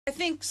I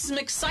think some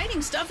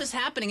exciting stuff is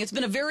happening. It's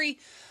been a very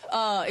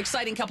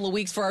exciting couple of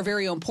weeks for our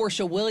very own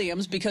Porsha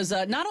Williams because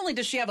not only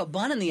does she have a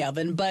bun in the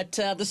oven, but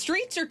the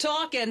streets are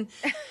talking.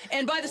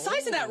 And by the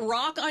size of that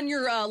rock on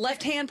your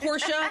left hand,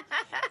 Porsha,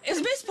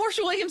 is Miss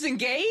Porsha Williams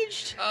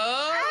engaged?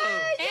 Oh.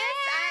 Yes,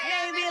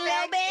 maybe a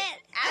little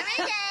bit. I'm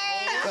engaged.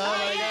 Oh,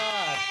 my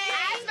God.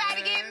 I was about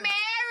to get married.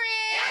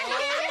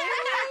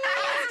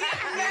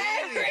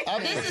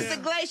 This is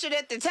the glacier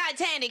that the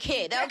Titanic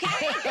hit,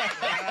 okay?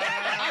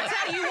 I'll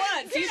tell you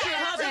what, future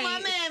hubby. To my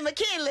man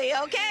McKinley,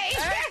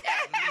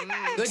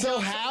 okay? So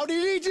how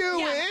did he do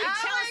it?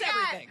 Tell us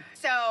everything.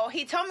 So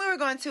he told me we were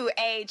going to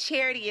a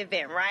charity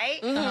event, right?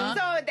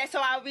 So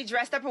I would be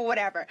dressed up or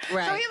whatever.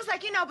 Right. So he was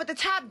like, but the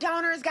top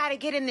donors got to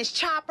get in this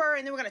chopper,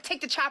 and then we're going to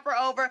take the chopper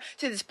over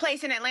to this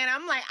place in Atlanta.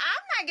 I'm like,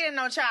 I'm not getting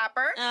no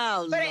chopper.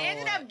 Oh, but I Lord.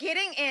 ended up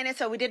getting in, and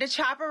so we did a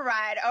chopper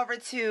ride over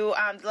to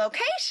the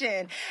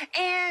location.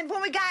 And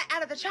when we got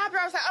out of the chopper,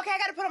 I was like, okay, I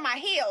got to put on my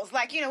heels.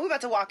 Like, we're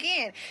about to walk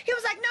in. He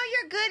was like, no,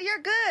 you're good, you're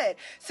good.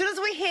 As soon as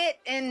we hit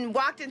and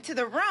walked into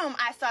the room,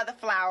 I saw the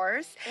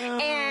flowers,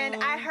 and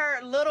I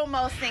heard Little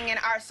Mo singing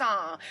our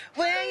song.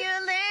 Will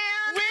you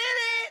live with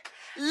it,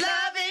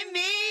 loving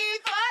me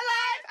for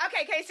life?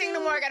 Okay, can't sing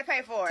no more. I gotta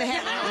pay for it.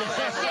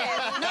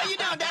 Yes. No, you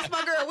don't. That's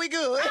my girl. We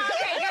good.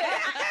 Okay,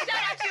 good.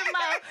 Shout out to you, Mo.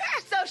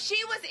 So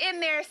she was in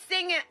there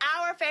singing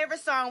our favorite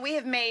song. We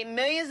have made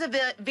millions of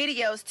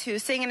videos to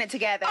singing it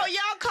together. Oh,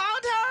 y'all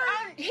called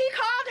her? He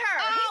called her.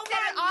 Oh, He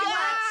said it my all God.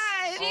 out.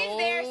 She's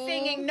there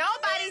singing.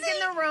 Nobody's in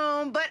the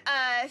room but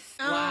us.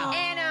 Wow.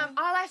 And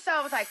all I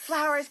saw was like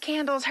flowers,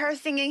 candles, her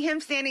singing, him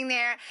standing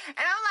there. And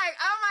I'm like,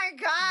 oh my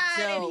God.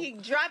 So- And he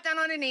dropped down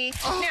on the knee.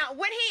 Now,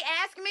 when he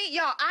asked me,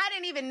 y'all, I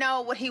didn't even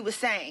know what he was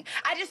saying.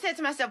 I just said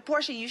to myself,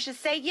 Porsha, you should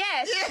say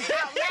yes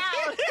out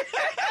loud.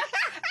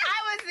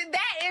 I was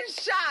that in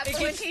shock It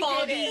when gets he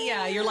foggy. did it.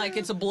 Yeah, you're like,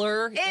 it's a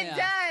blur. It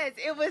does.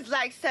 It was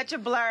like such a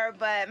blur,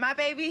 but my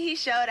baby, he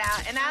showed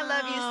out. And I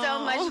love you so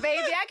much,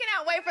 baby. I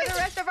cannot wait for the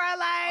rest of our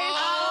lives.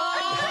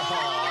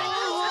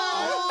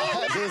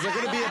 So is there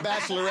going to be a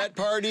bachelorette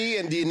party,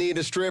 and do you need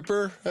a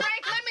stripper? Frank,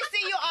 let me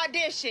see you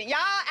audition. Y'all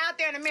out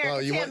there in America, Oh,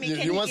 you tell want, me, you,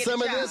 can you you want get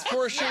some a of job? this,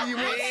 Porsha? You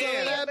want some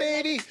of that,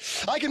 baby?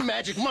 I can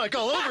Magic Mike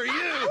all over you. All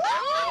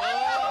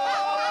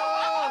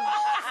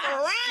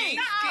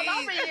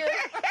over you.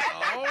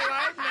 All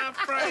right now,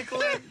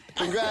 Franklin.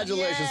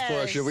 Congratulations, Yes.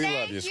 Porsha. We love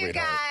Thank you, you sweetheart.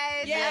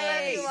 guys.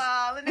 I love you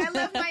all. And I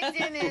love my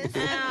Dennis.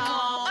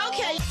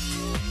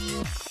 Okay.